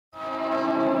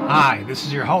Hi, this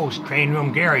is your host, Train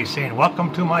Room Gary, saying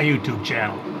welcome to my YouTube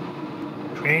channel.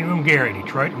 Train Room Gary,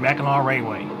 Detroit and Mackinac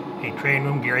Railway, a Train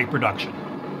Room Gary production.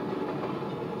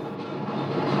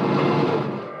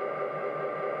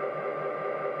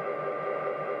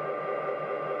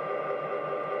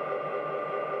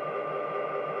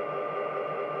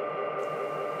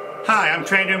 Hi, I'm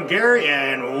Train Room Gary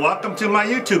and welcome to my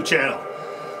YouTube channel.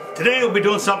 Today we'll be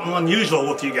doing something unusual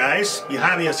with you guys.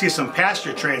 Behind me you'll see some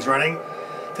passenger trains running.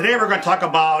 Today we're going to talk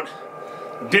about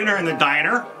dinner in the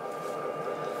diner,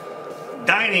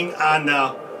 dining on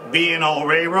the B&O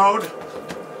Railroad,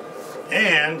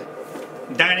 and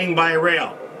dining by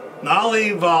rail. Now I'll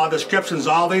leave descriptions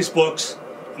of all these books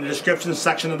in the description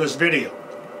section of this video.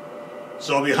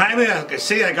 So behind me, as you can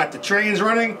see, I got the trains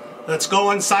running. Let's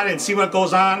go inside and see what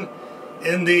goes on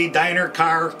in the diner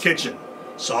car kitchen.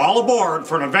 So all aboard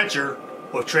for an adventure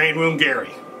with Train Room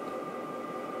Gary.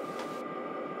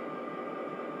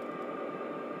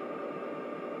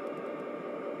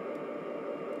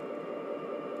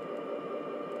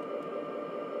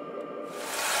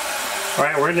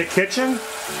 Alright, we're in the kitchen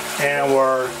and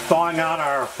we're thawing out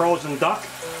our frozen duck.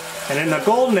 And in the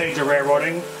golden age of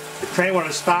railroading, the train would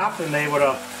have stopped and they would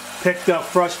have picked up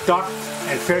fresh duck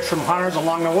and fish from hunters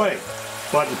along the way.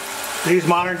 But these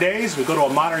modern days, we go to a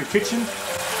modern kitchen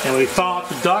and we thaw out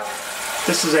the duck.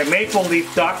 This is a maple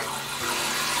leaf duck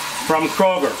from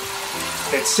Kroger.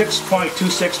 It's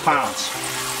 6.26 pounds.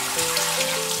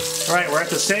 Alright, we're at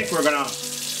the sink. We're going to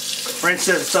rinse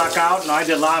this duck out. Now I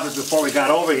did a lot of it before we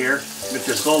got over here. Make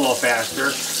this go a little faster.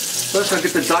 So let's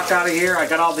get the duck out of here. I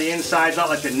got all the insides out,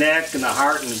 like the neck and the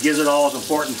heart, and it gives it all those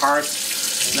important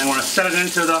parts. And then I'm going to set it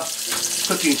into the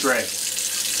cooking tray.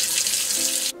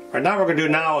 Right now what we're going to do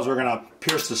now is we're going to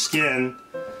pierce the skin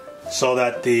so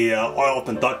that the oil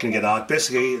from the duck can get out.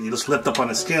 Basically, you just lift up on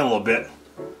the skin a little bit.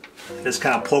 And just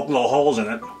kind of poke little holes in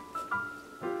it.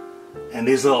 And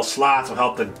these little slots will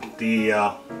help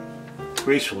the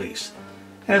grease release.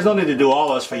 And there's no need to do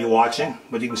all this for you watching,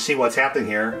 but you can see what's happening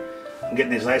here. I'm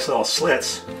getting these nice little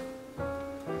slits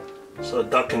so the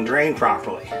duck can drain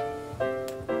properly.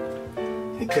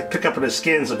 You can pick up the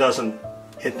skin so it doesn't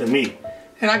hit the meat.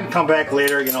 And I can come back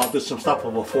later, you know, do some stuff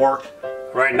with a fork.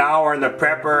 Right now we're in the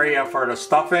prep area for the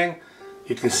stuffing.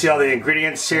 You can see all the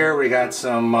ingredients here. We got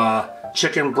some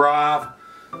chicken broth,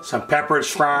 some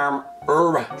Pepperidge Farm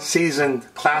herb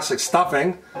seasoned classic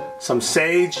stuffing, some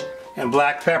sage and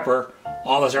black pepper.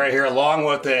 All this right here along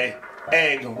with a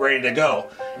egg ready to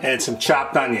go, and some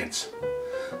chopped onions.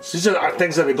 So these are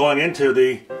things that are going into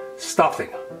the stuffing.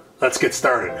 Let's get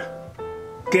started.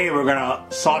 Okay, we're gonna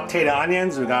saute the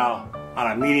onions. We got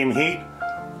on a medium heat.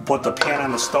 Put the pan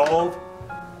on the stove,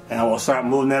 and we'll start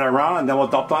moving that around, and then we'll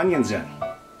dump the onions in.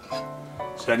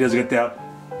 So the idea is to get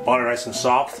that butter nice and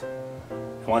soft.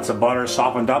 And once the butter is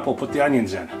softened up, we'll put the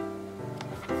onions in.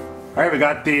 Alright, we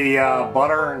got the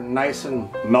butter nice and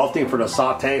melting for the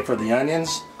saute for the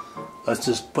onions. Let's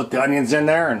just put the onions in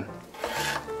there and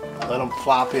let them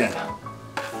flop in.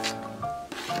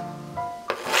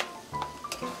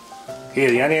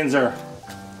 Okay, the onions are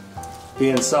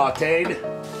being sauteed.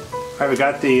 Alright, we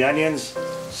got the onions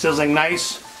sizzling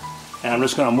nice. And I'm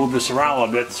just going to move this around a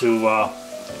little bit to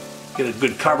get a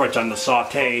good coverage on the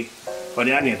saute for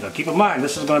the onions. Now keep in mind,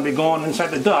 this is going to be going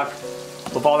inside the duck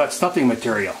with all that stuffing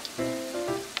material.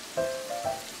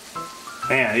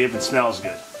 Man, it even smells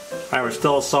good. Alright, we're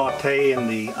still sauteing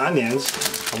the onions.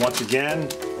 And once again,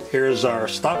 here's our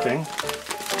stuffing.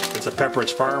 It's a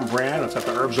Pepperidge Farm brand. It's got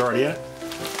the herbs already in it.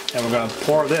 And we're going to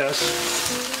pour this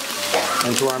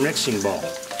into our mixing bowl.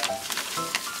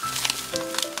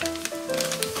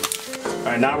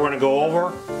 Alright, now we're going to go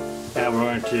over and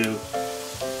we're going to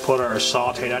put our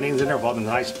sauteed onions in there with all the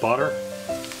nice butter.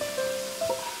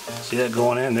 See that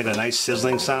going in? They got a nice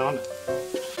sizzling sound.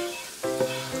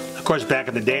 Of course, back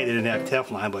in the day they didn't have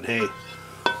Teflon, but hey,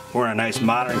 we're in a nice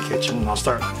modern kitchen. I'll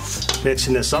start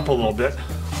mixing this up a little bit.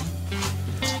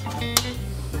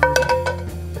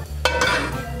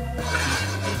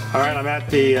 Alright, I'm at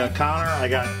the counter. I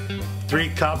got 3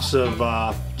 cups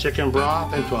of chicken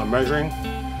broth into a measuring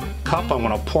cup. I'm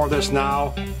going to pour this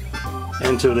now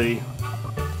into the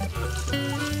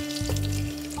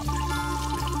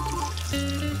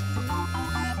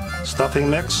stuffing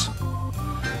mix.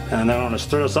 And then I'm going to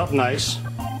stir this up nice.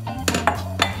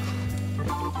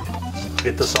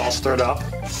 Get this all stirred up.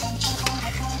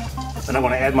 Then I'm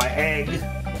going to add my egg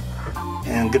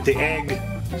and get the egg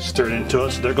stirred into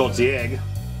it. So there goes the egg.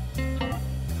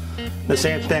 The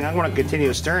same thing, I'm going to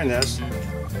continue stirring this.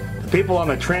 The people on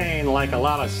the train like a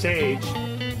lot of sage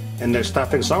in their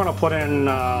stuffing, so I'm going to put in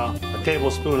a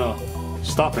tablespoon of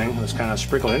stuffing. Let's kind of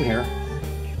sprinkle in here.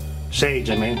 Sage,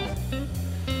 I mean.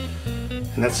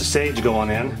 And that's the sage going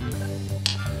in.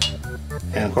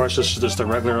 And of course this is just a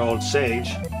regular old sage.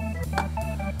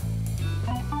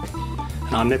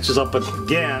 And I'll mix this up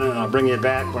again and I'll bring you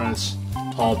back when it's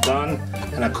all done.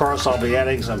 And of course I'll be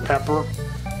adding some pepper.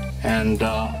 And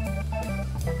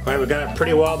right, we got it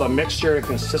pretty well, the mixture and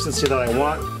consistency that I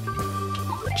want.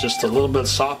 Just a little bit of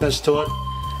softness to it.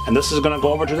 And this is going to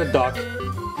go over to the duck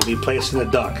and be placed in the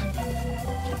duck.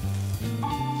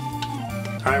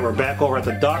 Alright, we're back over at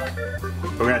the duck.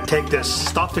 We're going to take this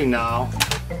stuffing now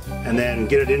and then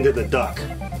get it into the duck.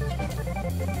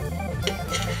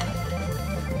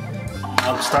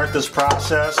 I'll start this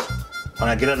process. When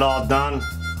I get it all done,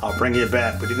 I'll bring you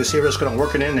back. But you can see we're just going to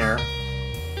work it in there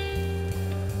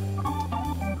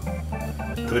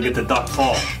till we get the duck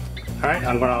full. Alright,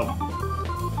 I'm going to...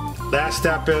 Last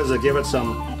step is to give it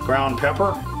some ground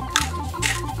pepper.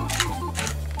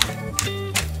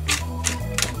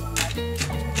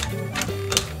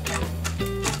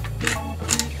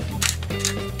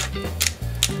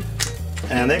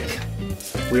 And I think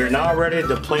we are now ready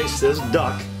to place this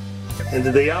duck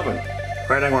into the oven.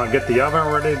 Right, I'm going to get the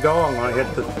oven ready to go. I'm going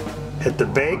to hit the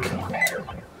bake.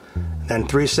 Then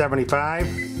 375,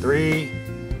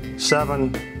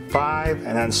 375,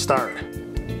 and then start.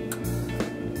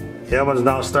 The oven's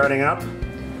now starting up.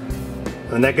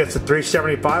 When that gets to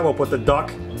 375, we'll put the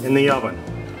duck in the oven.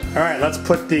 All right, let's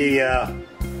put the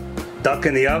duck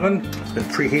in the oven. It's been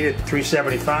preheated to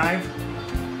 375.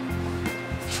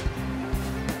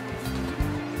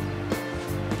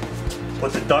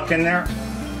 Put the duck in there.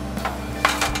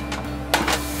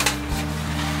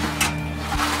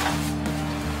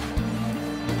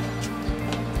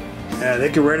 And I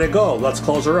think you're ready to go. Let's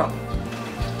close her up.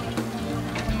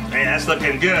 Man, that's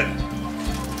looking good.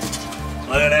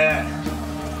 Look at that.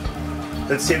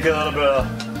 Let's see if we get a little bit of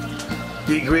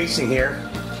degreasing here.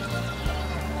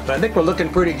 But I think we're looking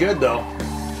pretty good though.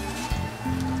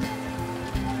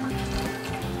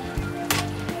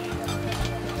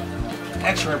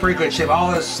 Actually, we're in pretty good shape.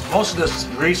 Most of this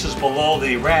grease is below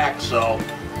the rack, so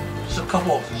just a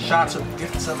couple shots of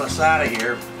getting some aside of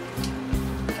here.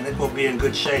 I think we'll be in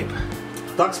good shape.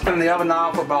 Duck's been in the oven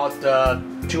now for about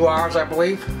 2 hours, I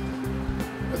believe,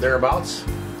 or thereabouts.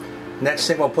 Next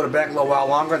thing, we'll put it back a little while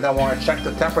longer, then we'll want to check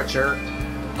the temperature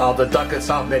of the duck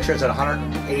itself. Make sure it's at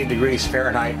 180 degrees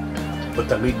Fahrenheit with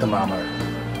the meat thermometer.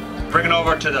 Bring it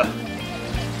over to the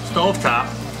stovetop.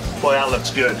 Boy, that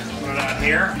looks good. Put it on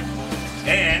here.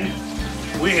 And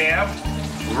we have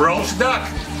roast duck,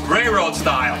 railroad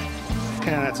style.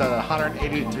 And it's at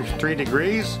 183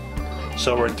 degrees,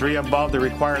 so we're 3 above the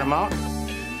required amount.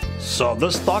 So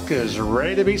this duck is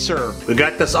ready to be served. We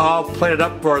got this all plated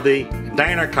up for the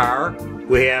diner car.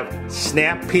 We have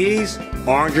snap peas,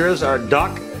 oranges, our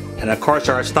duck, and of course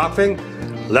our stuffing.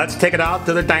 Let's take it out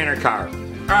to the diner car.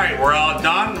 All right, we're all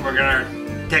done. We're gonna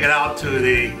take it out to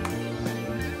the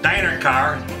diner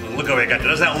car. Look what we got.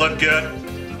 Doesn't that look good?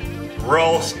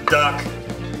 Roast duck,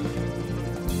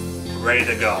 ready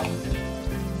to go.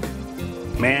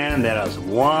 Man, that is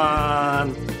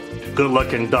one good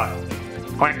looking duck.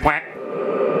 Quack, quack.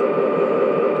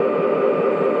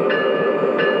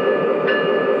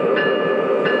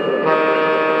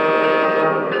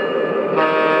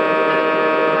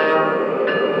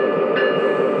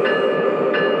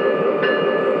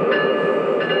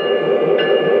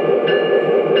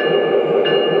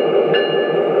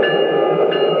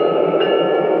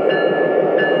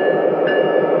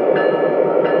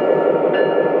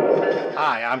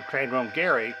 Hi, I'm Train Room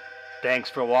Gary. Thanks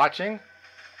for watching.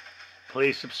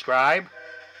 Please subscribe.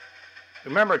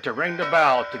 Remember to ring the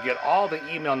bell to get all the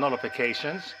email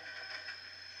notifications.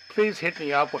 Please hit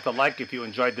me up with a like if you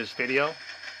enjoyed this video.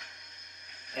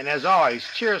 And as always,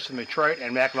 cheers from Detroit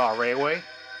and Mackinac Railway.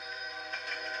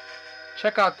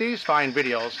 Check out these fine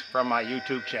videos from my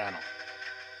YouTube channel.